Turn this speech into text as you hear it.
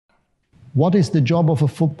What is the job of a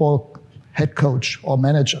football head coach or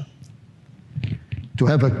manager? To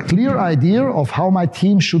have a clear idea of how my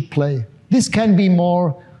team should play. This can be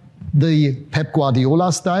more the Pep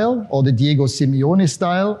Guardiola style, or the Diego Simeone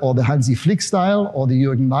style, or the Hansi Flick style, or the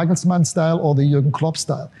Jürgen Nagelsmann style, or the Jürgen Klopp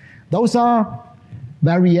style. Those are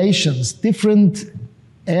variations, different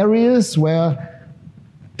areas where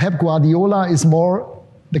Pep Guardiola is more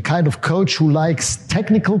the kind of coach who likes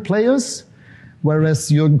technical players, whereas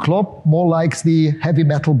Jürgen Klopp more likes the heavy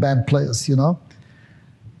metal band players, you know.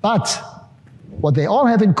 But what they all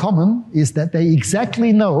have in common is that they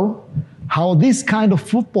exactly know how this kind of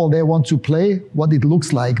football they want to play, what it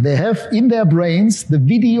looks like. They have in their brains the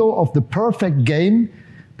video of the perfect game.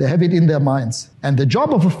 They have it in their minds. And the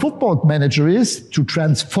job of a football manager is to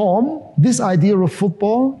transform this idea of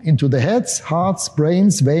football into the heads, hearts,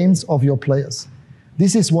 brains, veins of your players.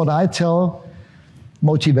 This is what I tell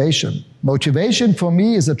motivation. Motivation for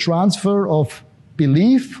me is a transfer of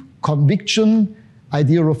belief, conviction,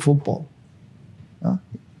 idea of football.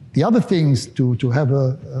 The other things to have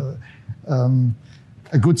a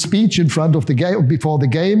good speech in front of the game, before the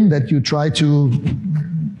game, that you try to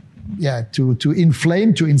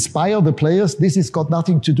inflame, to inspire the players. This has got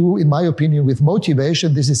nothing to do, in my opinion, with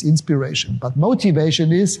motivation. This is inspiration. But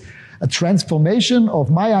motivation is a transformation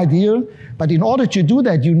of my idea. But in order to do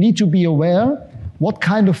that, you need to be aware, what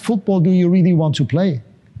kind of football do you really want to play?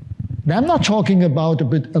 Now, I'm not talking about a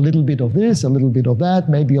little bit of this, a little bit of that,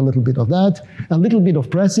 maybe a little bit of that, a little bit of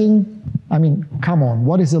pressing. I mean, come on,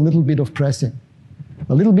 what is a little bit of pressing?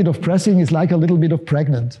 A little bit of pressing is like a little bit of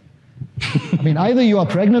pregnant. I mean, either you are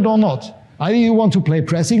pregnant or not. Either you want to play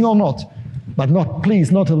pressing or not. But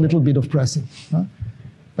please, not a little bit of pressing. Huh?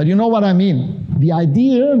 But you know what I mean. The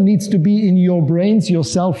idea needs to be in your brains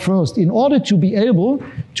yourself first. In order to be able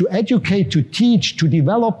to educate, to teach, to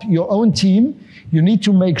develop your own team, you need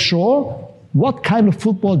to make sure, what kind of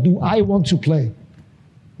football do I want to play?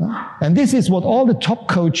 And this is what all the top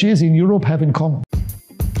coaches in Europe have in common.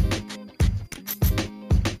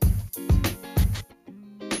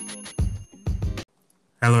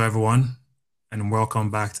 Hello, everyone, and welcome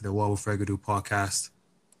back to the What Will Fergie Do podcast.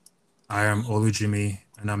 I am Olujimi,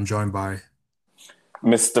 and I'm joined by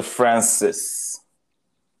Mr. Francis.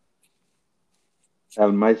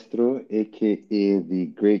 El Maestro, a.k.a. the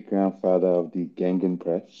great-grandfather of the Gengen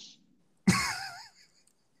press.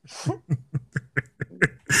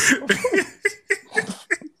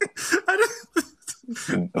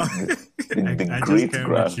 The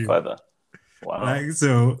great-grandfather. Wow. Like,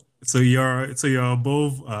 so you're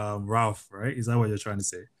above Ralph, right? Is that what you're trying to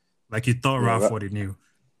say? Like, you thought Ralph already knew.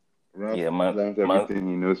 Ralph learns everything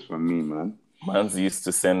he knows from me, man. Man's used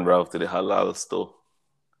to send Ralph to the halal store.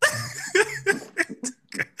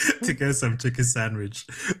 To get some chicken sandwich.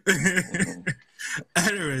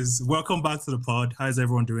 Anyways, welcome back to the pod. How's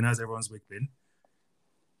everyone doing? How's everyone's week been?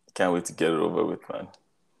 Can't wait to get it over with, man.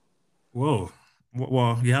 Whoa.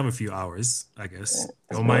 Well, you have a few hours, I guess.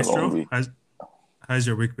 El Maestro, how's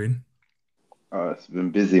your week been? It's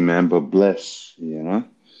been busy, man, but bless, you know?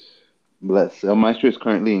 Bless. El Maestro is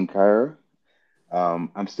currently in Cairo.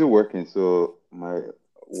 I'm still working, so my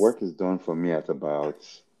work is done for me at about,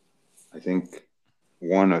 I think,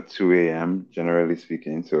 1 or 2 a.m., generally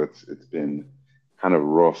speaking. So it's been kind of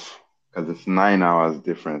rough because it's 9 hours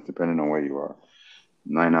difference depending on where you are.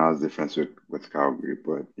 9 hours difference with Calgary,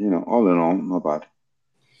 but all in all, not bad.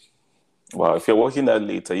 Wow, if you're working that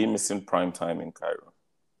late, are you missing prime time in Cairo?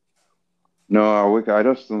 No, I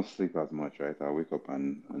just don't sleep as much, right? I wake up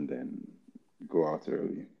and then go out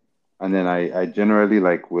early. And then I generally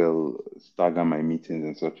will stagger my meetings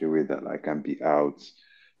in such a way that I can be out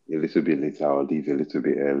a little bit later or leave a little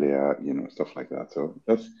bit earlier, stuff like that. So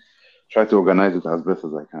just try to organize it as best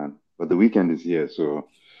as I can. But the weekend is here, so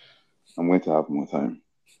I'm going to have more time.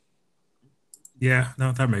 Yeah,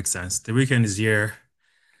 no, that makes sense. The weekend is here.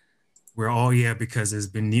 We're all here because there's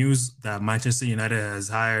been news that Manchester United has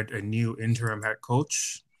hired a new interim head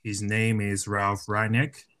coach. His name is Ralf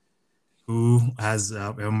Rangnick, who, as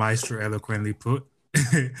El Maestro eloquently put,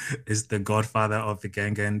 is the godfather of the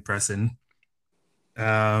Gengen pressing.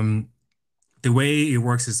 The way it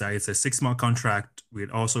works is that it's a 6-month contract with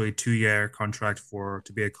also a 2-year contract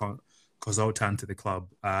to be a consultant to the club.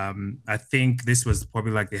 I think this was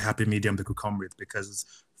probably like the happy medium they could come with, because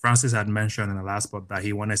Francis had mentioned in the last pod that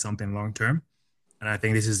he wanted something long-term. And I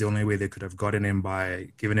think this is the only way they could have gotten him, by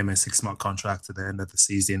giving him a 6-month contract to the end of the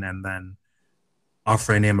season and then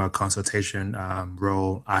offering him a consultation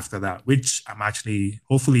role after that, which I'm actually,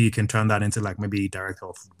 hopefully you can turn that into like maybe director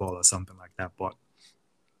of football or something like that. But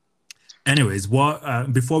Anyways,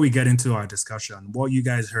 what before we get into our discussion, what you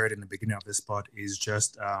guys heard in the beginning of this pod is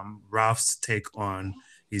just Ralph's take on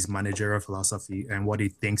his managerial philosophy and what he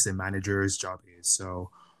thinks a manager's job is.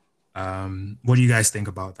 So, what do you guys think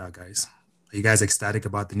about that, guys? Are you guys ecstatic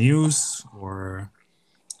about the news, or?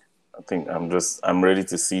 I think I'm ready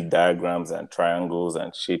to see diagrams and triangles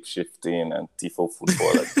and shape shifting and tifo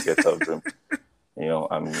football at the Theatre of Dream.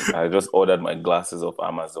 I just ordered my glasses off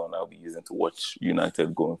Amazon. I'll be using to watch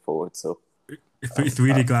United going forward. So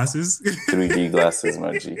 3D glasses? 3D glasses,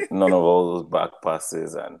 man. None of all those back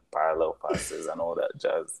passes and parallel passes and all that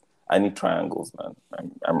jazz. I need triangles, man.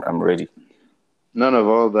 I'm ready. None of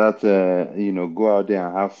all that. Go out there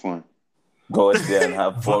and have fun. Go out there and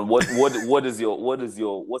have fun. What's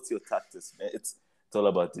your tactics, man? It's all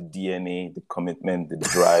about the DNA, the commitment, the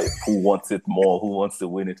drive. Who wants it more? Who wants to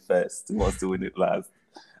win it first? Who wants to win it last?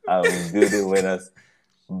 I'm building winners.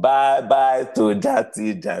 Bye to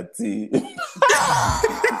Jati.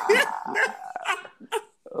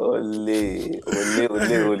 Ole.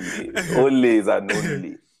 Ole is an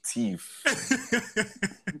only thief.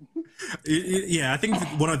 Yeah, I think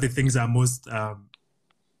one of the things I'm most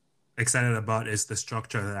excited about is the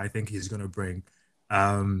structure that I think he's going to bring.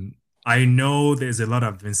 I know there's a lot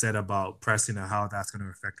been said about pressing and how that's going to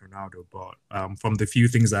affect Ronaldo, but from the few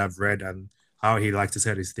things I've read and how he likes to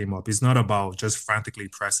set his team up, it's not about just frantically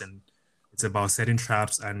pressing. It's about setting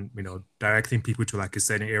traps and directing people to like a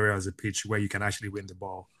certain area of the pitch where you can actually win the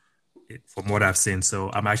ball. From what I've seen, so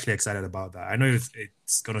I'm actually excited about that. I know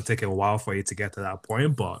it's going to take a while for it to get to that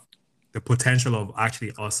point, but the potential of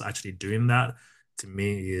us doing that to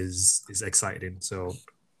me is exciting. So,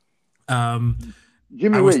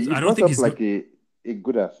 Jimmy, wait, you brought up like a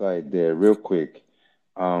good aside there, real quick.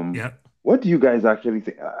 Yeah. What do you guys actually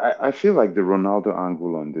think? I feel like the Ronaldo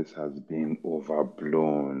angle on this has been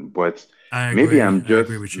overblown, but maybe I'm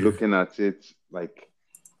just looking at it like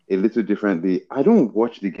a little differently. I don't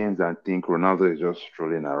watch the games and think Ronaldo is just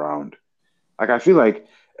strolling around. Like, I feel like,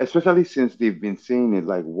 especially since they've been saying it,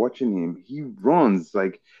 like watching him, he runs.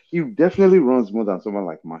 Like, he definitely runs more than someone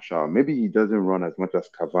like Martial. Maybe he doesn't run as much as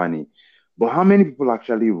Cavani. But how many people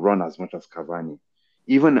actually run as much as Cavani,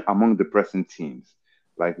 even among the pressing teams?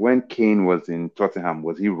 Like when Kane was in Tottenham,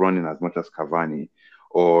 was he running as much as Cavani?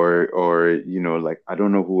 Or like I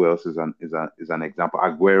don't know who else is an example.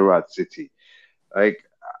 Aguero at City. Like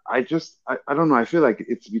I don't know. I feel like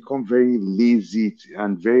it's become very lazy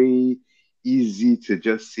and very easy to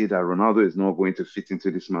just say that Ronaldo is not going to fit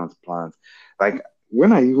into this man's plans. Like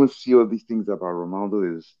when I even see all these things about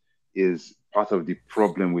Ronaldo is part of the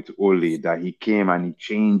problem with Ole that he came and he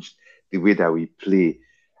changed the way that we play.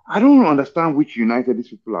 I don't understand which United these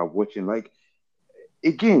people are watching. Like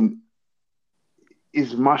again,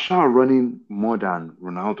 is Martial running more than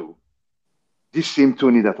Ronaldo? This same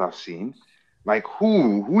Tony that I've seen. Like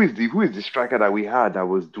who is the striker that we had that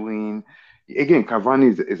was doing again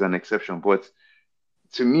Cavani is an exception, but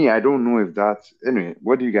to me, I don't know if that's anyway.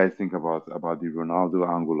 What do you guys think about the Ronaldo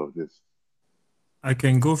angle of this? I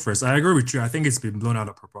can go first. I agree with you. I think it's been blown out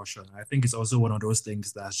of proportion. I think it's also one of those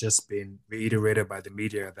things that's just been reiterated by the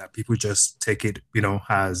media that people just take it,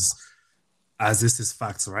 as this is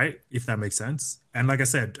facts, right? If that makes sense. And like I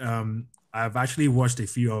said, I've actually watched a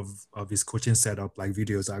few of his coaching setup like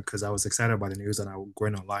videos because I was excited about the news and I was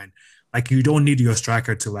going online. Like you don't need your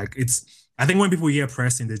striker to like it's. I think when people hear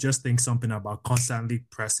pressing, they just think something about constantly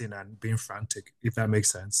pressing and being frantic. If that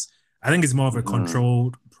makes sense. I think it's more of a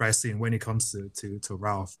controlled pressing when it comes to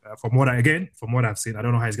Ralph. From what I've seen, I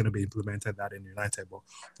don't know how it's going to be implemented that in United, but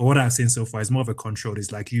for what I've seen so far, it's more of a control.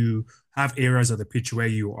 It's like you have areas of the pitch where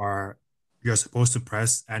you're supposed to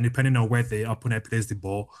press, and depending on where the opponent plays the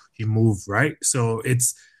ball, you move, right? So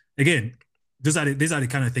it's again, these are the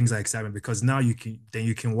kind of things that excite me because now you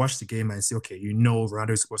can watch the game and say, okay, Ronaldo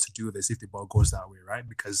is supposed to do this if the ball goes that way, right?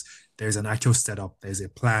 Because there's an actual setup, there's a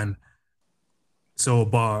plan. So,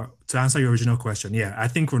 but to answer your original question, yeah, I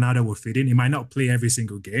think Ronaldo will fit in. He might not play every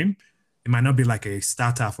single game. It might not be like a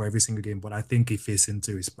starter for every single game, but I think he fits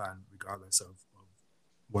into his plan regardless of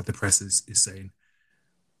what the press is saying.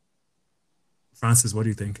 Francis, what do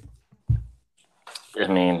you think? I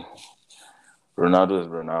mean, Ronaldo is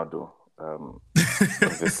Ronaldo.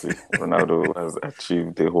 Obviously, Ronaldo has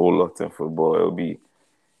achieved a whole lot in football.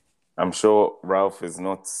 I'm sure Ralph is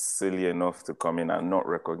not silly enough to come in and not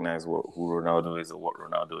recognize who Ronaldo is or what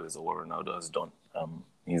Ronaldo has done.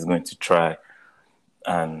 He's going to try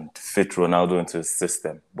and fit Ronaldo into his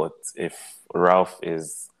system. But if Ralph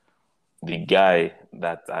is the guy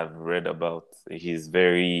that I've read about, he's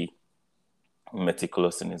very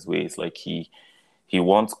meticulous in his ways. Like he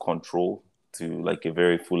wants control to like a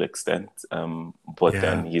very full extent. But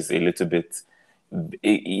then he's a little bit.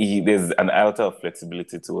 There's an iota of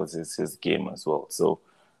flexibility towards his game as well. So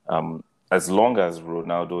as long as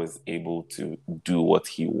Ronaldo is able to do what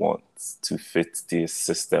he wants to fit the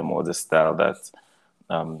system or the style that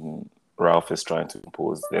Ralph is trying to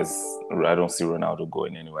impose, I don't see Ronaldo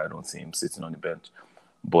going anywhere. I don't see him sitting on the bench.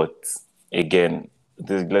 But again,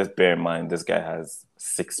 let's bear in mind this guy has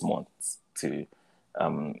 6 months to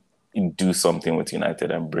do something with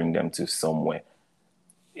United and bring them to somewhere.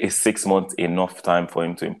 Is 6 months enough time for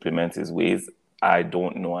him to implement his ways? I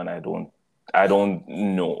don't know, and I don't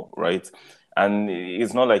know, right? And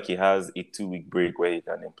it's not like he has a 2-week break where he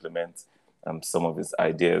can implement some of his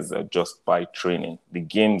ideas just by training. The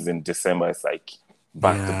games in December is like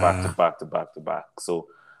back to back to back to back to back. So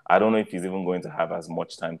I don't know if he's even going to have as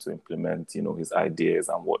much time to implement, his ideas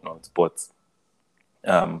and whatnot. But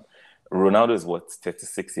Ronaldo is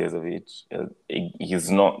 36 years of age. He's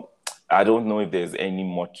not. I don't know if there's any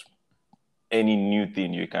new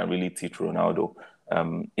thing you can really teach Ronaldo.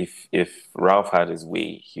 If Ralph had his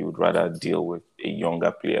way, he would rather deal with a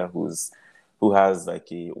younger player who has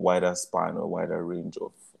like a wider span or wider range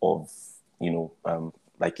of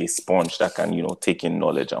like a sponge that can take in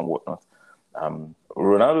knowledge and whatnot.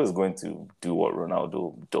 Ronaldo is going to do what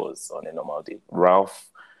Ronaldo does on a normal day. Ralph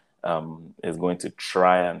is going to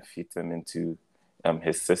try and fit him into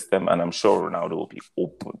his system, and I'm sure Ronaldo will be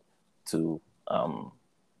open to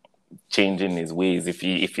changing his ways if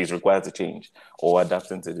he's required to change or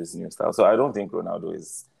adapting to this new style. So I don't think Ronaldo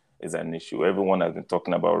is an issue. Everyone has been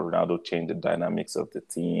talking about Ronaldo change the dynamics of the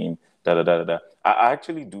team. I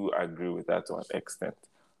actually do agree with that to an extent.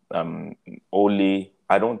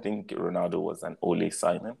 I don't think Ronaldo was an Ole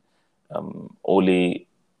signing. Man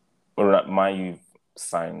U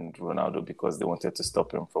signed Ronaldo because they wanted to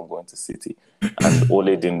stop him from going to City, and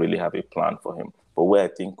Ole didn't really have a plan for him. But where I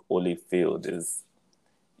think Ole failed is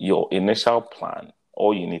your initial plan.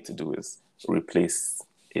 All you need to do is replace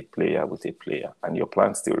a player with a player, and your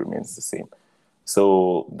plan still remains the same.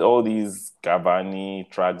 So all these Cavani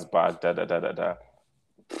tracks back,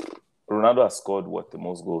 Ronaldo has scored the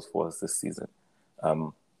most goals for us this season.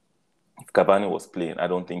 If Cavani was playing, I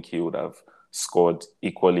don't think he would have scored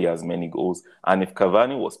equally as many goals. And if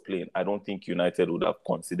Cavani was playing, I don't think United would have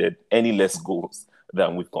considered any less goals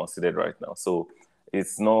than we've considered right now. So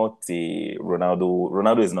it's not a Ronaldo.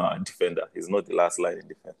 Ronaldo is not a defender. He's not the last line in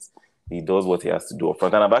defense. He does what he has to do up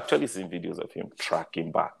front. And I've actually seen videos of him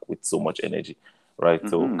tracking back with so much energy, right? Mm-hmm.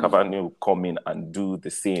 So Cavani will come in and do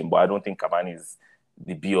the same, but I don't think Cavani is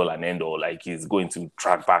the be-all and end-all. Like, he's going to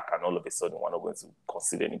track back and all of a sudden we're not going to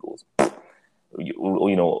consider any goals. I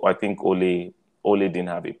think Ole didn't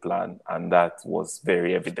have a plan, and that was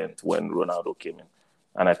very evident when Ronaldo came in.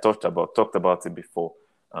 And I talked about it before.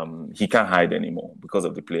 He can't hide anymore because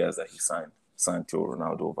of the players that he signed. Sancho,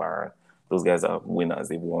 Ronaldo, Varane. Those guys are winners.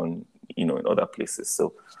 They've won, in other places.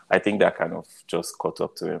 So I think that kind of just caught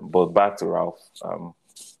up to him. But back to Ralph,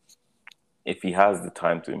 if he has the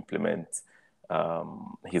time to implement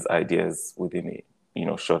his ideas within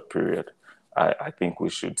a short period, I think we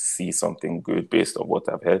should see something good based on what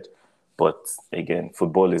I've heard. But again,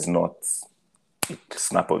 football is not a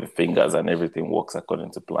snap of the fingers and everything works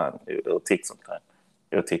according to plan. It'll take some time.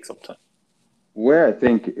 Where I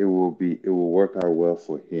think it will work out well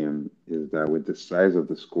for him is that with the size of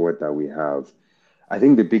the squad that we have, I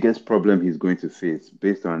think the biggest problem he's going to face,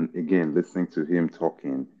 based on, again, listening to him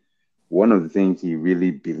talking, one of the things he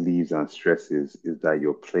really believes and stresses is that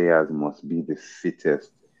your players must be the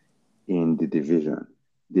fittest in the division.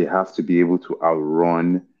 They have to be able to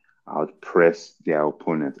outrun, outpress their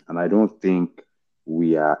opponent. And I don't think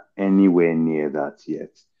we are anywhere near that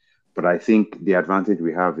yet. But I think the advantage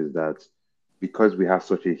we have is that because we have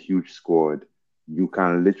such a huge squad, you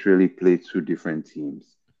can literally play two different teams.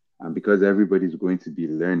 And because everybody's going to be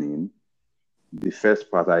learning, the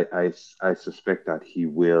first part, I suspect that he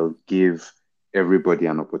will give everybody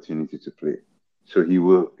an opportunity to play. So he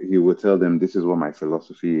will tell them, this is what my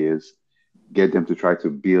philosophy is, get them to try to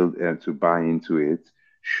build and to buy into it,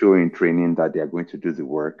 show in training that they are going to do the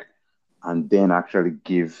work, and then actually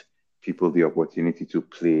give people the opportunity to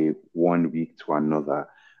play 1 week to another.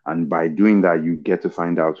 And by doing that, you get to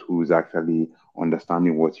find out who's actually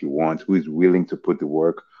understanding what you want, who is willing to put the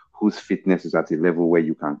work, whose fitness is at a level where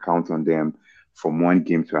you can count on them from one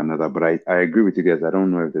game to another. But I agree with you guys. I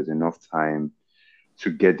don't know if there's enough time to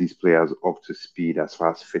get these players up to speed as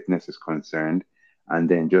far as fitness is concerned, and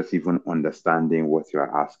then just even understanding what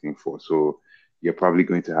you're asking for. So you're probably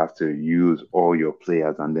going to have to use all your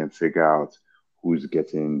players and then figure out who's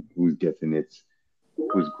getting it,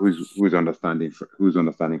 who's understanding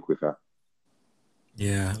quicker.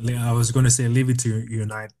 Yeah, I was going to say leave it to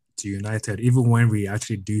United. Even when we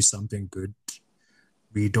actually do something good,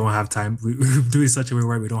 we don't have time. We do it such a way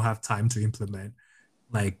where we don't have time to implement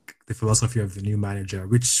like the philosophy of the new manager,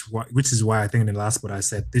 which is why I think in the last what I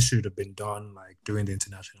said this should have been done like during the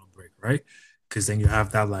international break, right? Because then you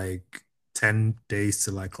have that like 10 days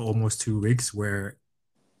to like almost 2 weeks where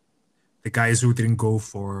the guys who didn't go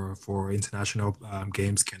for international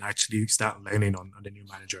games can actually start learning on the new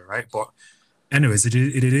manager, right? But anyways, it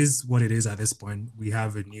is what it is at this point. We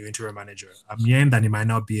have a new interim manager. I'm hearing that he might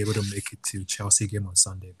not be able to make it to Chelsea game on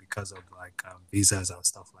Sunday because of like visas and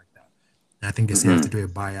stuff like that. And I think they still have to do a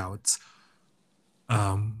buyout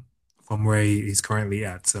from where he's currently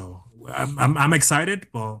at. So I'm excited,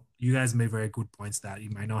 but you guys made very good points that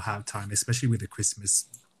you might not have time, especially with the Christmas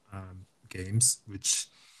games, which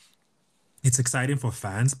it's exciting for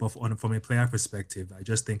fans, but from a player perspective, I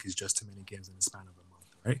just think it's just too many games in the span of a month,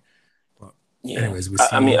 right? But Yeah. anyways, we see.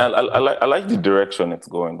 I mean, I like the direction it's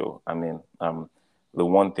going though. I mean, the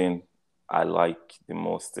one thing I like the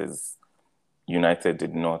most is United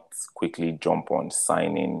did not quickly jump on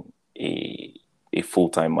signing a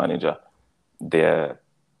full-time manager. They're,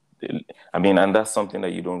 I mean, and that's something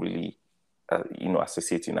that you don't really,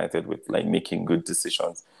 associate United with, like making good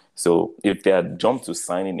decisions. So if they had jumped to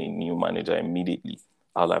signing a new manager immediately,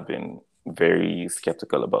 I'll have been very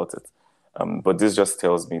skeptical about it. But this just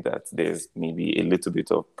tells me that there's maybe a little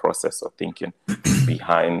bit of process or thinking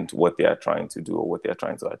behind what they are trying to do or what they are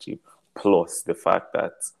trying to achieve. Plus the fact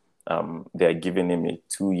that they're giving him a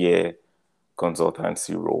 2-year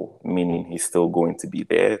consultancy role, meaning he's still going to be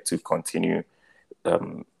there to continue.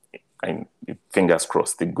 And fingers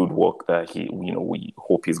crossed, the good work that we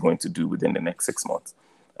hope he's going to do within the next 6 months.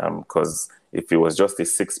 Because if it was just a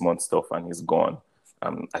 6-month stuff and he's gone,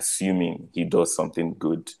 assuming he does something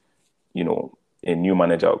good, a new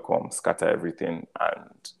manager will come, scatter everything,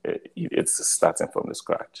 and it's starting from the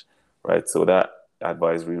scratch, right? So that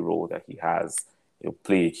advisory role that he has, it'll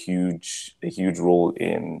play a huge role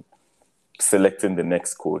in selecting the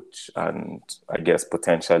next coach and I guess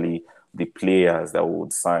potentially the players that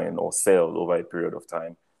would sign or sell over a period of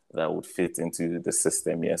time that would fit into the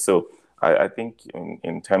system. Yeah. So I think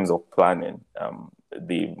in terms of planning,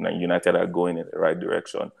 the United are going in the right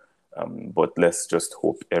direction. But let's just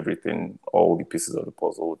hope all the pieces of the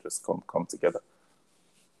puzzle will just come together.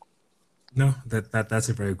 No, that's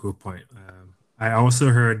a very good point. I also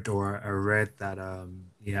heard or I read that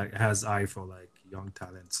he has eye for like young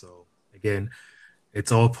talent. So again,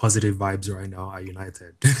 it's all positive vibes right now at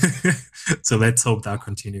United. So let's hope that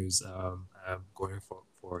continues going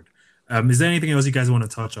forward. Is there anything else you guys want to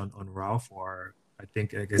touch on Ralph? Or I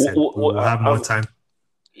think, like I said, we'll have more time.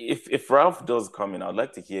 If Ralph does come in, I'd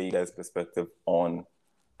like to hear you guys' perspective on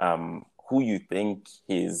who you think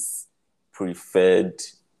his preferred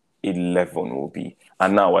 11 will be.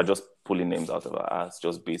 And now we're just pulling names out of our ass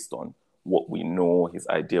just based on what we know, his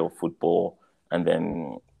idea of football, and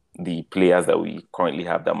then the players that we currently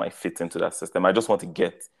have that might fit into that system. I just want to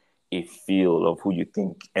get a feel of who you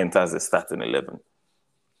think enters the starting 11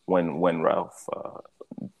 when Ralph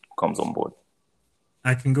comes on board.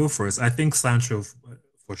 I can go first. I think Sancho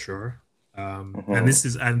for sure. And this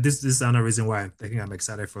is another reason why I'm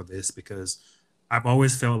excited for this, because I've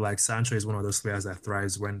always felt like Sancho is one of those players that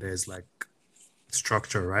thrives when there's like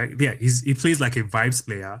structure, right? Yeah, he plays like a vibes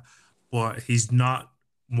player, but he's not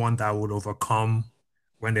one that would overcome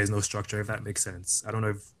when there's no structure, if that makes sense. I don't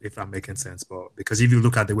know if I'm making sense, but because if you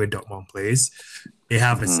look at the way Dortmund plays, they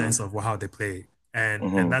have a sense of how they play.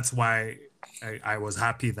 And that's why I was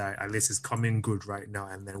happy that at least it's coming good right now.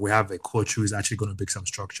 And then we have a coach who is actually going to bring some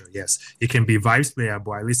structure. Yes, he can be vibes player,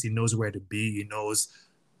 but at least he knows where to be. He knows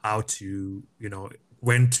how to,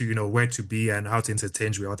 when to, where to be and how to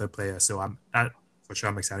interchange with other players. So I'm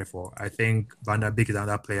excited for. I think Van der Beek is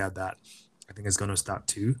another player that I think is going to start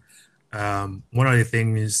too. One of the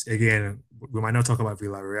things, again, we might not talk about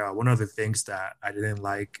Villarreal. One of the things that I didn't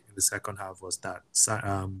like in the second half was that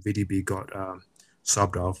VDB got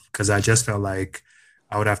subbed off, because I just felt like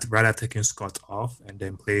I would have rather taken Scott off and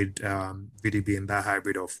then played VDB in that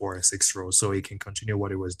hybrid of 4 and 6 rows so he can continue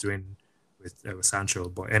what he was doing with Sancho.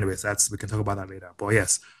 But anyways, we can talk about that later. But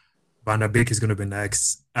yes, Van der Beek is going to be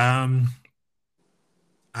next. I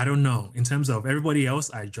don't know. In terms of everybody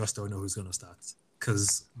else, I just don't know who's going to start.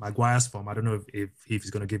 Because Maguire's form, I don't know if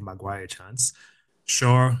he's going to give Maguire a chance.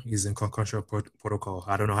 Sure, he's in concussion protocol.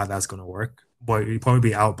 I don't know how that's going to work. But he'll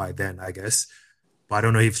probably be out by then, I guess. But I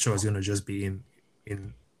don't know if Shaw is going to just be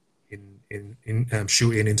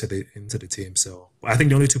shooting into the team. So I think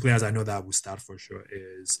the only 2 players I know that will start for sure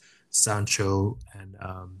is Sancho and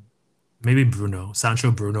maybe Bruno.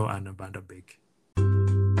 Sancho, Bruno, and Van der Beek.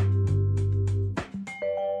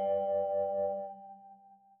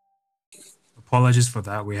 Apologies for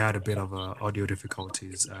that. We had a bit of audio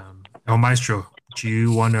difficulties. El Maestro, do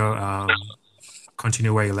you want to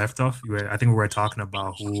continue where you left off? I think we were talking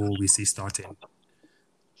about who we see starting.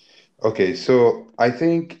 Okay, so I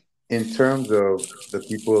think in terms of the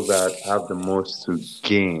people that have the most to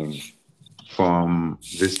gain from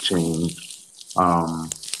this change, um,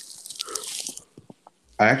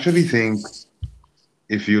 I actually think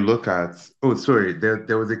if you look at, oh, sorry,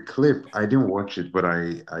 there was a clip. I didn't watch it, but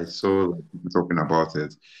I saw like, people talking about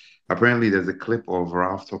it. Apparently, there's a clip of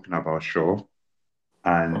Ralph talking about Shaw,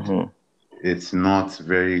 and it's not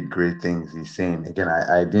very great things he's saying. Again,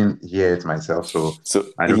 I didn't hear it myself, so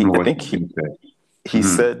I don't know I what think he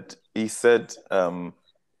said. he said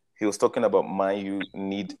he was talking about Man U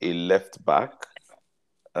need a left back.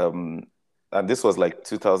 And this was like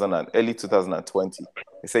early 2020.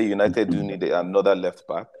 He said United do need another left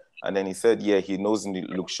back. And then he said, yeah, he knows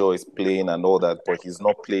Luke Shaw is playing and all that, but he's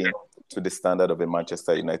not playing to the standard of a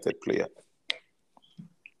Manchester United player.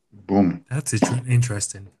 Boom. That's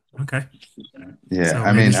interesting. Okay. Yeah, So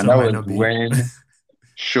I maybe mean, and Shaw that might was not be. when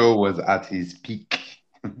Shaw was at his peak.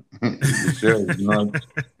 Shaw is not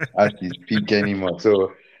at his peak anymore.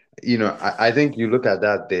 So, I think you look at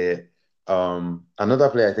that there. Another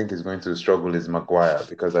player I think is going to struggle is Maguire,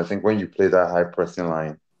 because I think when you play that high pressing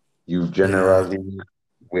line, you generally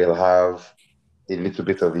will have a little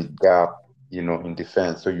bit of a gap, in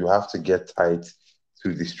defense. So you have to get tight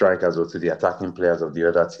to the strikers or to the attacking players of the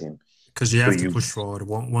other team. Because you have to push forward.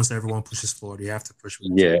 Once everyone pushes forward, you have to push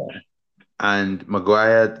forward. Yeah. And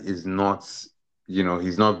Maguire is not,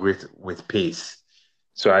 he's not great with pace.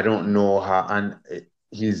 So I don't know how, and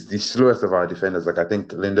he's the slowest of our defenders. Like, I think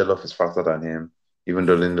Lindelof is faster than him, even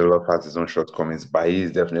though Lindelof has his own shortcomings, but he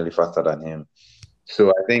is definitely faster than him. So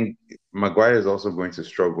I think Maguire is also going to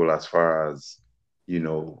struggle as far as,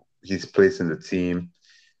 his place in the team.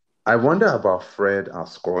 I wonder about Fred and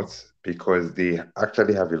Scott, because they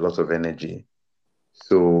actually have a lot of energy.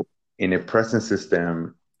 So in a pressing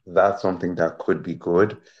system, that's something that could be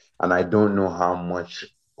good. And I don't know how much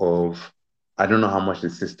the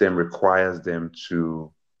system requires them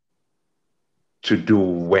to do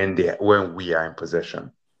when we are in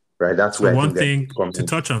possession. Right. That's so where one I think thing to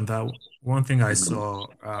touch on that, one thing I saw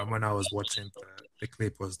when I was watching the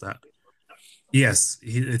clip was that yes,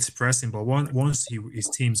 it's pressing, but once his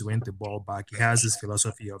teams win the ball back, he has this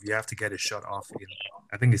philosophy of you have to get a shot off in,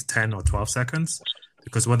 I think it's 10 or 12 seconds,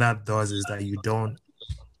 because what that does is that you don't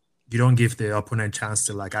give the opponent a chance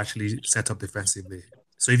to like actually set up defensively.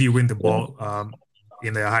 So if you win the ball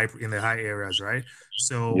in the high areas, right?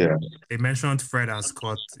 So they mentioned Fred and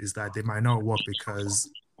Scott is that they might not work because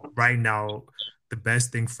right now the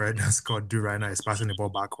best thing Fred and Scott do right now is passing the ball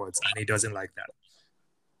backwards, and he doesn't like that.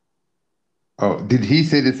 Oh, did he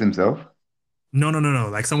say this himself? No.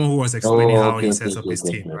 Like someone who was explaining how he sets up his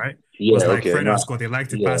team, right? Yeah, was like Fred and Scott, they like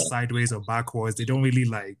to pass sideways or backwards. They don't really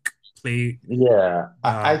like play. Yeah,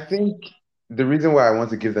 I think the reason why I want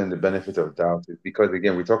to give them the benefit of doubt is because,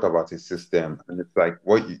 again, we talk about his system, and it's like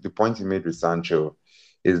the point you made with Sancho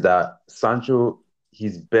is that Sancho,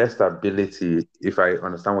 his best ability, if I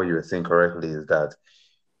understand what you were saying correctly, is that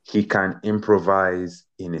he can improvise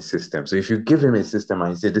in a system. So if you give him a system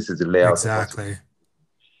and you say this is the layout, exactly,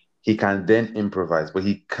 he can then improvise, but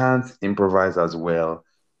he can't improvise as well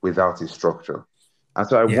without his structure. And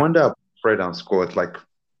so I wonder, Fred and Scott, like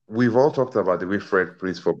we've all talked about the way Fred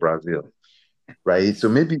plays for Brazil, right? So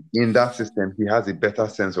maybe in that system, he has a better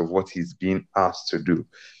sense of what he's being asked to do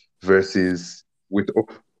versus with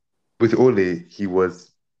Ole, he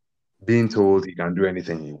was being told he can do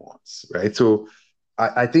anything he wants, right? So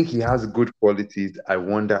I think he has good qualities. I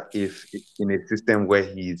wonder if in a system where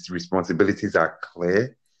his responsibilities are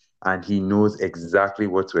clear and he knows exactly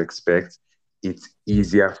what to expect, it's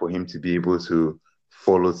easier for him to be able to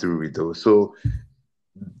follow through with those. So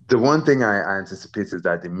the one thing I anticipate is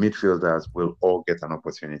that the midfielders will all get an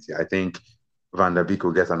opportunity. I think Van der Beek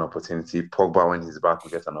will get an opportunity. Pogba, when he's back, will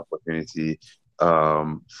get an opportunity.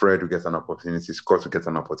 Fred will get an opportunity. Scott will get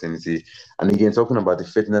an opportunity. And again, talking about the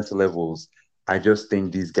fitness levels, I just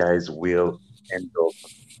think these guys will end up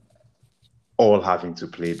all having to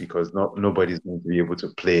play because nobody's going to be able to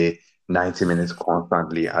play 90 minutes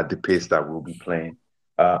constantly at the pace that we'll be playing.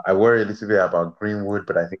 I worry a little bit about Greenwood,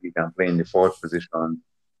 but I think he can play in the forward position.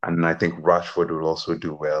 And I think Rashford will also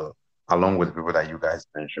do well, along with the people that you guys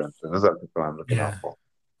mentioned. So those are the people I'm looking out for.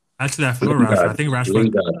 Actually, I forgot Rashford. I think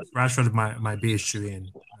Rashford might be a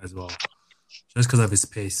shoe-in as well, just because of his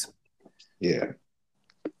pace. Yeah.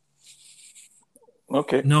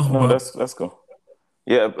 Okay. No, let's go.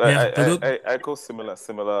 Yeah, I echo similar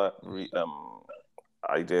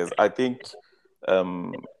ideas. I think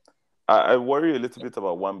I worry a little bit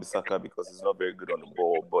about Wan-Bissaka because he's not very good on the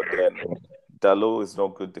ball, but then Dalot is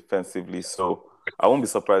not good defensively, so I won't be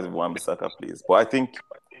surprised if Wan-Bissaka plays. But I think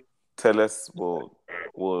Telles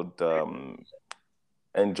would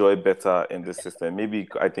enjoy better in this system. Maybe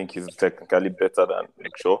I think he's technically better than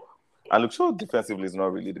Luke Shaw. And Luke Shaw defensively is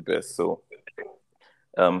not really the best. So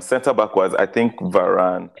centre back wise, I think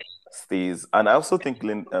Varane stays. And I also think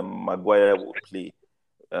Maguire will play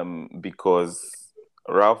because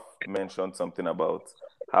Ralph mentioned something about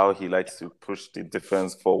how he likes to push the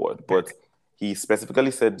defense forward. But he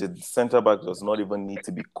specifically said the centre back does not even need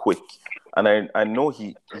to be quick. And I know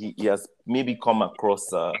he has maybe come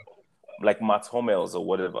across like Matt Hummels or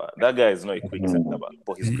whatever. That guy is not a quick centre back,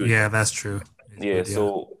 but he's good. Yeah, that's true. Good,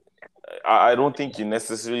 so I don't think you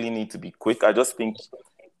necessarily need to be quick. I just think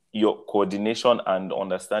your coordination and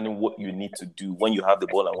understanding what you need to do when you have the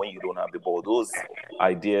ball and when you don't have the ball, those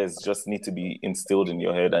ideas just need to be instilled in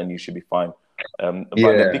your head and you should be fine. Van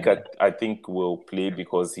de Beek, I think, will play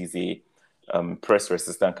because he's a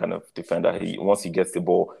press-resistant kind of defender. Once he gets the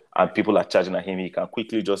ball and people are charging at him, he can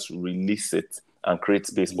quickly just release it and create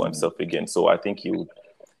space for himself again. So I think he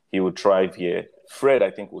would thrive here. Fred,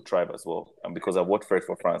 I think, will thrive as well. And because I've watched Fred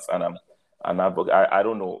for France, and I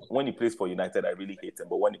don't know, when he plays for United, I really hate him.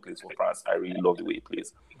 But when he plays for France, I really love the way he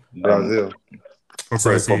plays. Brazil.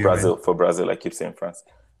 For Brazil, I keep saying France.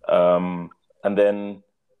 And then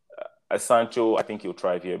Sancho, I think he'll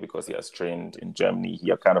thrive here because he has trained in Germany.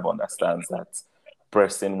 He kind of understands that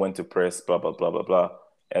pressing, when to press, blah, blah, blah, blah, blah.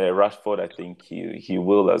 Rashford, I think he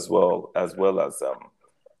will as well as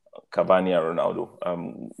Cavani and Ronaldo.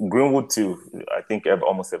 Greenwood too. I think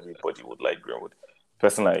almost everybody would like Greenwood.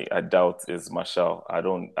 Personally, I doubt is Martial.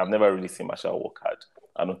 I've never really seen Martial work hard.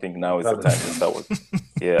 I don't think now is the time to start working.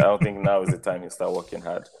 I don't think now is the time to start working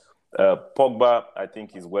hard. Pogba, I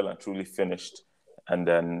think he's well and truly finished. And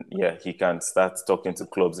then, he can start talking to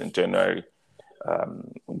clubs in January.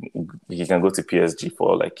 He can go to PSG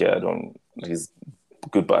for he's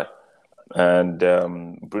goodbye. And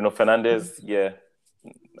Bruno Fernandes,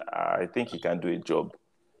 I think he can do a job.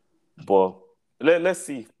 But let's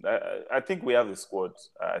see. I think we have the squad.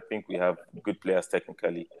 I think we have good players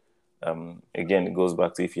technically. Again, it goes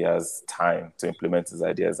back to if he has time to implement his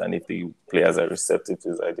ideas and if the players are receptive to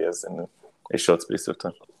his ideas in a short space of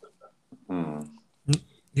time.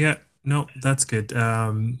 Yeah, no, that's good.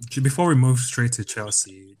 Before we move straight to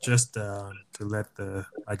Chelsea, just to let the,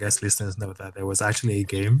 listeners know that there was actually a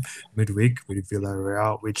game midweek with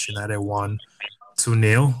Villarreal, which United won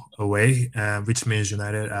 2-0 away, which means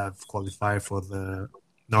United have qualified for the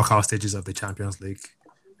knockout stages of the Champions League.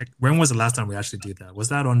 When was the last time we actually did that? Was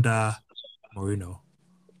that under Mourinho?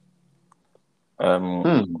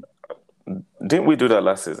 Didn't we do that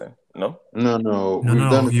last season? No. We've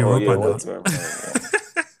done Europa.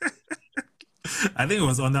 I think it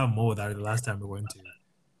was under Mo that the last time we went to.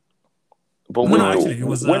 But actually, it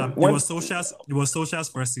was Solskjaer's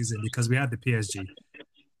first season because we had the PSG.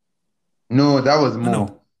 No, that was Mo.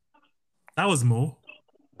 No. That was Mo.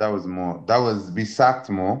 We sacked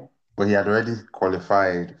Mo, but he had already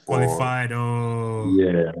qualified. Oh.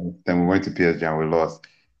 Yeah. Then we went to PSG and we lost.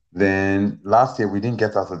 Then last year we didn't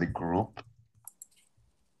get out of the group.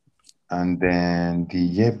 And then the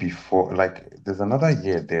year before, there's another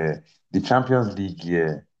year there, the Champions League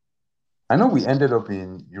year. I know we ended up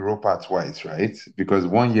in Europa twice, right? Because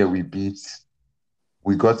one year we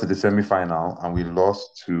got to the semi-final and we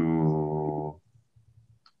lost to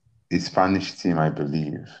a Spanish team, I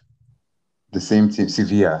believe. The same team,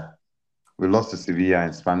 Sevilla. We lost to Sevilla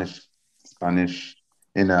in Spanish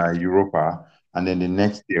in Europa. And then the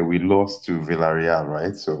next year we lost to Villarreal,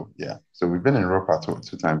 right? So we've been in Europa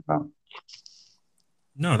two times now.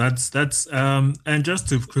 No, that's and just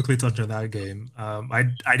to quickly touch on that game, I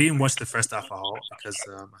didn't watch the first half at all because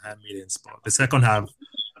I had meetings. But the second half,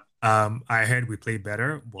 I heard we played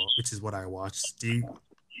better, which is what I watched.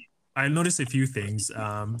 I noticed a few things.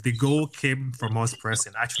 The goal came from us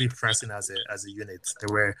pressing as a unit.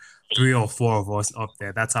 There were 3 or 4 of us up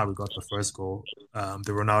there. That's how we got the first goal,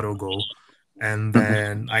 the Ronaldo goal. And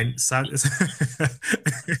then Sancho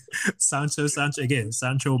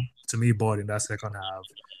to me bought in that second half.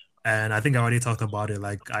 And I think I already talked about it.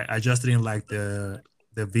 I just didn't like the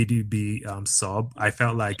VDB sub. I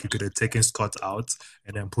felt like you could have taken Scott out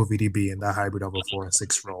and then put VDB in that hybrid of a 4 and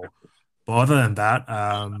 6 role. But other than that,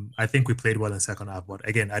 I think we played well in the second half. But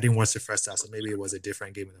again, I didn't watch the first half, so maybe it was a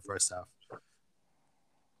different game in the first half.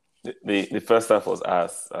 The first half was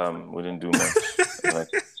ass. We didn't do much.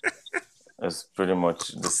 It's pretty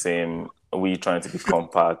much the same. We trying to be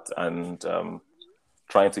compact and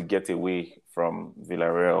trying to get away from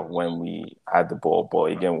Villarreal when we had the ball,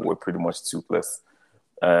 but again, we were pretty much toothless.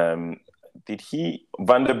 Van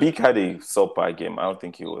der Beek had a subpar game. I don't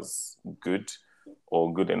think he was good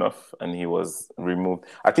or good enough, and he was removed.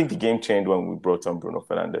 I think the game changed when we brought on Bruno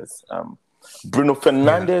Fernandes. Bruno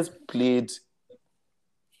Fernandes played,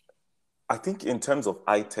 I think in terms of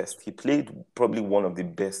eye test, he played probably one of the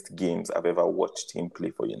best games I've ever watched him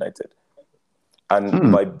play for United.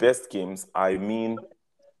 And by best games, I mean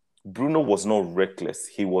Bruno was not reckless.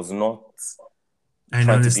 He was not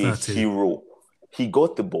trying to be a hero. He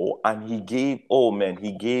got the ball and he gave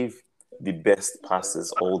the best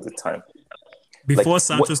passes all the time. Before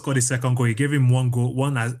Sancho scored the second goal, he gave him one goal.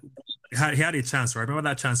 He had a chance, right? Remember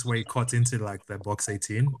that chance where he caught into like the box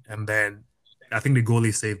 18, and then I think the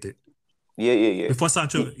goalie saved it. Yeah. Before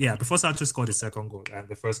Sancho scored the second goal and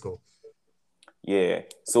the first goal. Yeah.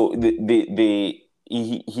 So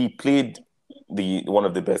he played one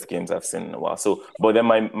of the best games I've seen in a while. So, but then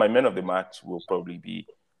my men of the match will probably be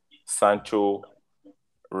Sancho,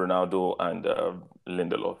 Ronaldo, and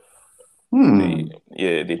Lindelof.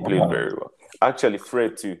 They played very well. Actually,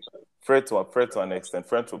 Fred to an extent.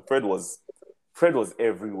 Fred was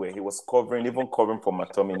everywhere. He was covering for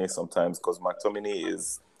McTominay sometimes, because McTominay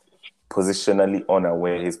is positionally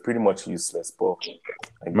unaware. He's pretty much useless. But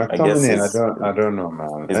I guess I don't know,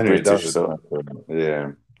 man. He's anyway, British, so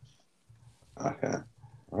yeah. Okay.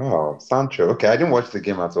 Oh, Sancho. Okay, I didn't watch the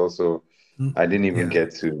game at all, so I didn't even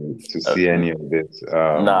get to see any of this.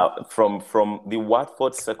 Now, from the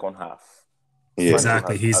Watford second half. Yeah,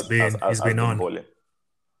 exactly. He's been on. Balling.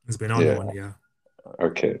 He's been on one, yeah.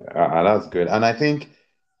 Okay, that's good. And I think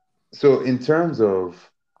so. In terms of,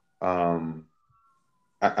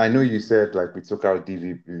 I know you said like we took out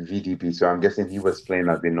VDB, so I'm guessing he was playing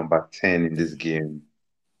as the number 10 in this game.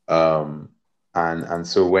 And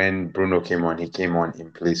so when Bruno came on, he came on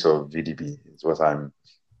in place of VDB. Is what I'm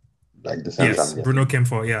like the sense. Yes, Bruno came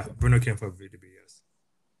for VDB.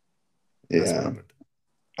 Yes. Yeah.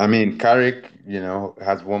 I mean, Carrick,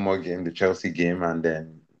 has one more game, the Chelsea game, and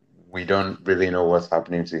then we don't really know what's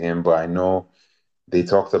happening to him. But I know they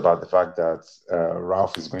talked about the fact that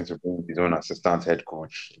Ralph is going to bring his own assistant head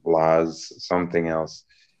coach, Lars, something else.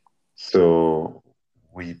 So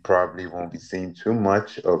we probably won't be seeing too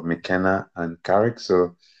much of McKenna and Carrick.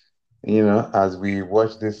 So, as we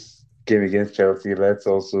watch this game against Chelsea, let's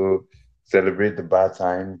also celebrate the bad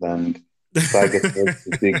times and target to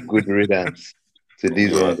take good riddance to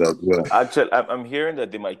these ones as well. Actually, I'm hearing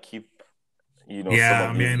that they might keep, some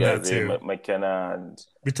of these guys, McKenna and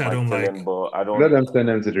which I don't like. But I don't let them send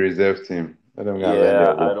them to the reserve team. I don't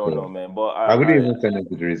know, man. But I wouldn't even send them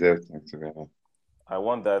to the reserve team together. I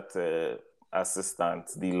want that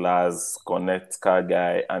assistant, the Lars Connect car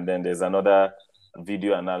guy, and then there's another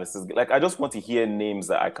video analysis. Like, I just want to hear names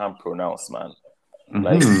that I can't pronounce, man.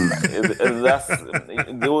 Like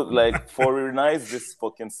they would like foreignize this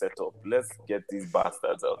fucking setup. Let's get these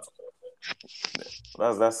bastards out.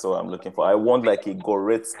 That's what I'm looking for. I want like a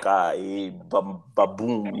Goretzka, a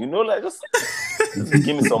Baboon, like just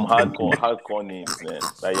give me some hardcore names, man.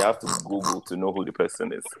 Like you have to Google to know who the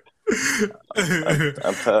person is.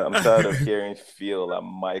 I'm tired of hearing Phil and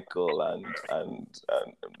Michael and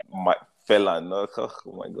Fellan. Oh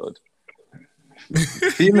my god.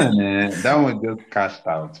 Feeling that one just cashed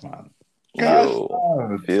out, man.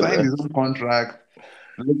 Signed his own contract.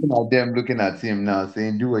 Looking at him now,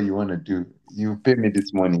 saying, "Do what you want to do. You pay me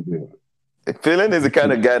this money, bro." Phelan is the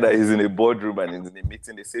kind of guy that is in a boardroom and is in a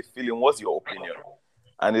meeting. They say, "Phelan, what's your opinion?"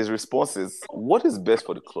 And his response is, "What is best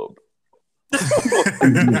for the club?"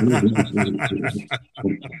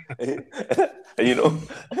 He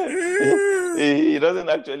doesn't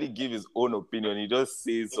actually give his own opinion. He just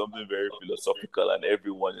says something very philosophical, and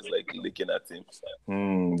everyone is like looking at him.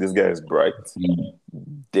 This guy is bright.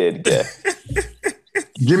 Dead guy.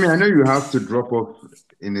 Jimmy, I know you have to drop off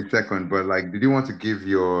in a second, but like, did you want to give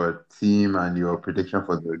your team and your prediction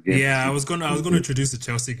for the game? Yeah, I was gonna introduce the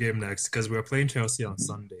Chelsea game next because we're playing Chelsea on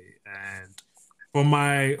Sunday, and for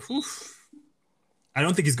my, I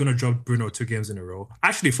don't think he's gonna drop Bruno 2 games in a row.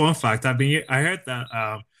 Actually, fun fact, I heard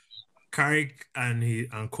that Carrick and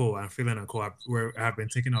Phelan and Co have been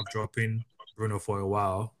thinking of dropping Bruno for a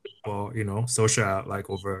while, but Solskjaer like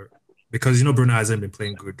over because Bruno hasn't been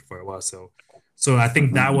playing good for a while, so I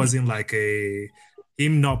think that wasn't like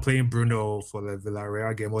him not playing Bruno for the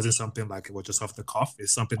Villarreal game wasn't something like it was just off the cuff.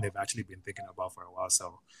 It's something they've actually been thinking about for a while.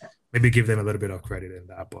 So maybe give them a little bit of credit in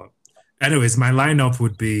that. But anyways, my lineup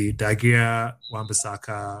would be Dagia,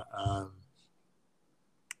 Wan-Bissaka,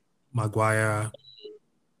 Maguire,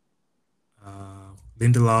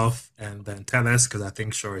 Lindelof, and then Telles because I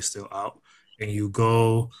think Shaw is still out. And you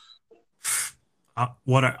go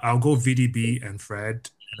I'll go VDB and Fred,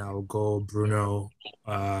 and I'll go Bruno,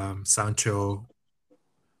 Sancho,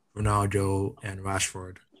 Ronaldo, and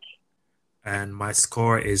Rashford. And my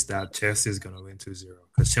score is that Chelsea is going to win 2-0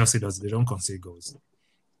 because Chelsea they don't concede goals.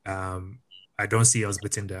 I don't see us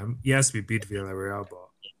beating them. Yes, we beat Villarreal, but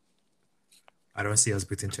I don't see us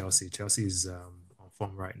beating Chelsea. Chelsea is on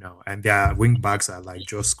form right now, and their wing backs are like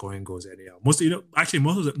just scoring goals anyhow. Most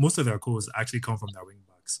of their goals actually come from their wing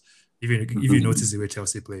backs. If you notice the way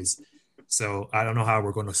Chelsea plays, so I don't know how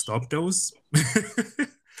we're going to stop those,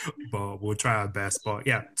 but we'll try our best. But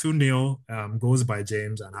yeah, 2-0 goals by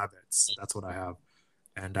James and Havertz. That's what I have.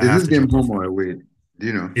 And I Is have this to game jump home off. or away? Do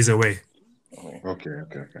you know? Is away. Okay.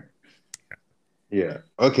 Yeah.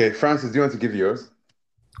 Okay, Francis, do you want to give yours?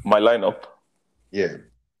 My lineup. Yeah.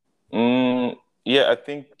 Yeah, I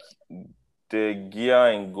think the gear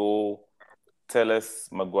in goal, Telles,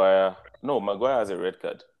 Maguire. No, Maguire has a red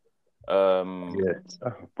card.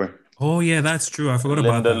 Yeah. Oh yeah, that's true. I forgot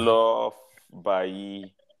about that. Lindelof,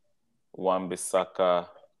 Bailly, Wan-Bissaka,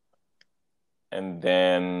 and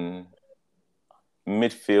then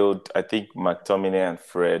midfield, I think McTominay and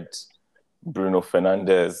Fred, Bruno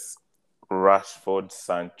Fernandes, Rashford,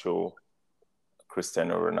 Sancho,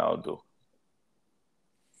 Cristiano Ronaldo.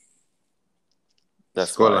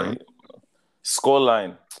 That's my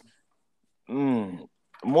scoreline.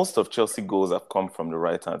 Most of Chelsea goals have come from the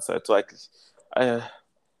right-hand side. So I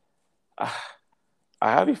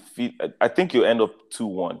have a feel. I think you end up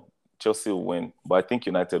 2-1. Chelsea will win, but I think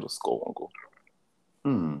United will score 1 goal.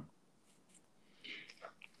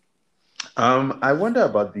 I wonder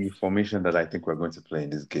about the formation that I think we're going to play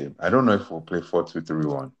in this game. I don't know if we'll play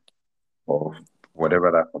 4-2-3-1 or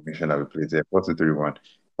whatever that formation that we play there, 4-2-3-1.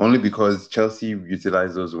 Only because Chelsea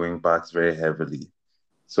utilize those wing backs very heavily.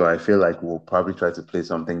 So I feel like we'll probably try to play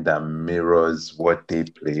something that mirrors what they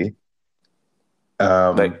play.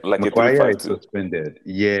 Like Maguire a 3-5-2. is suspended.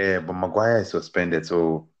 Yeah, but Maguire is suspended,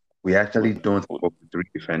 so we actually don't have 3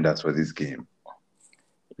 defenders for this game.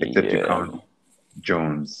 Except you count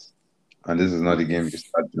Jones. And this is not the game you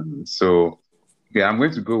start Jones. So yeah, I'm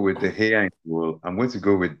going to go with the Gea in goal. I'm going to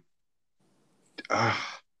go with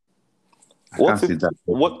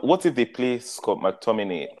What if they play Scott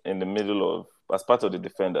McTominay in the middle of as part of the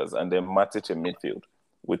defenders and then Matic in midfield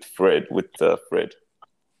with Fred?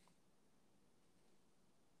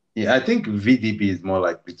 Yeah, I think VDB is more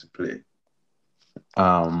likely to play.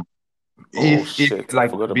 I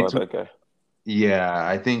forgot about that guy. Yeah,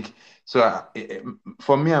 I think so.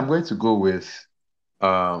 For me, I'm going to go with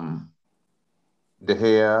De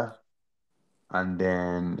Gea and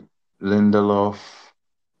then Lindelof,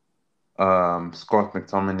 Scott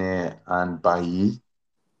McTominay, and Bailly.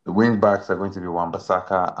 The wing backs are going to be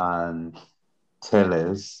Wan-Bissaka and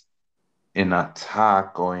Telles. In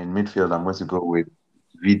attack or in midfield, I'm going to go with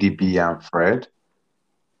VDB and Fred.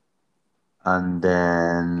 And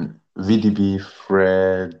then VDB,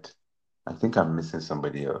 Fred. I think I'm missing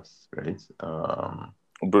somebody else, right?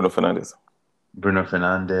 Bruno Fernandes,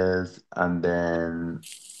 and then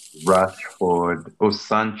Rashford.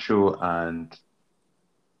 Sancho and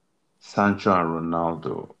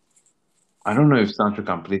Ronaldo. I don't know if Sancho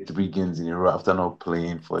can play 3 games in a row after not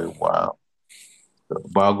playing for a while.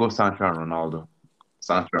 But I'll go Sancho and Ronaldo.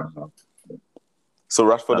 So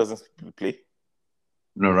Rashford doesn't play?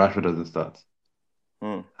 No, Rashford doesn't start.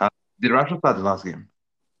 Did Rashford start the last game?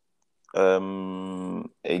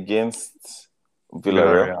 Against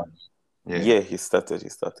Villarreal. Yeah, he started.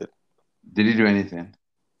 Did he do anything?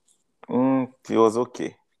 He was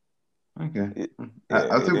okay. Okay.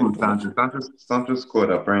 I'll take with Sancho. Sancho scored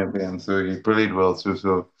apparently, and so he played well too.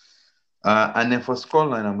 So, and then for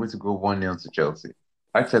scoreline, I'm going to go 1-0 to Chelsea.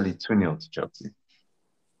 Actually, 2-0 to Chelsea.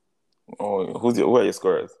 Oh, who are your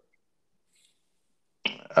scorers?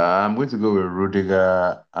 I'm going to go with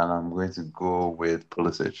Rudiger, and I'm going to go with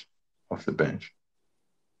Pulisic off the bench.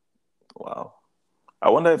 Wow. I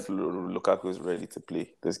wonder if Lukaku is ready to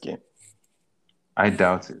play this game. I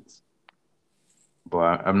doubt it.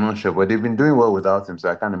 But I'm not sure. But they've been doing well without him, so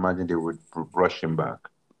I can't imagine they would rush him back.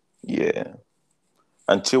 Yeah.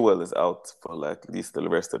 And Chilwell is out for at least the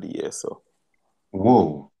rest of the year, so.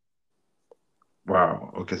 Whoa.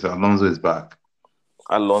 Wow. Okay, so Alonso is back.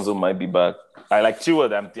 Alonso might be back. I like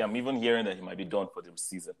Chilwell. I'm even hearing that he might be done for the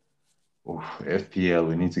season. Oof, FPL,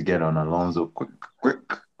 we need to get on Alonso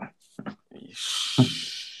quick.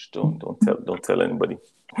 Shh, don't tell anybody.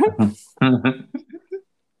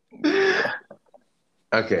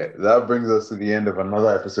 Okay, that brings us to the end of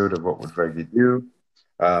another episode of What Would Fergie Do.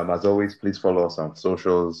 As always, please follow us on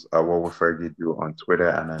socials at What Would Fergie Do on Twitter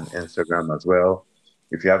and on Instagram as well.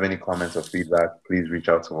 If you have any comments or feedback, please reach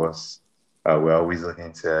out to us We're always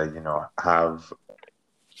looking to, have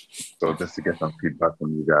so just to get some feedback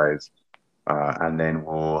from you guys. And then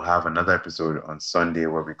we'll have another episode on Sunday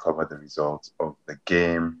where we cover the results of the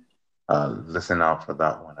game. Listen out for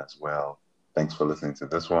that one as well. Thanks for listening to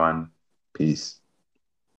this one. Peace.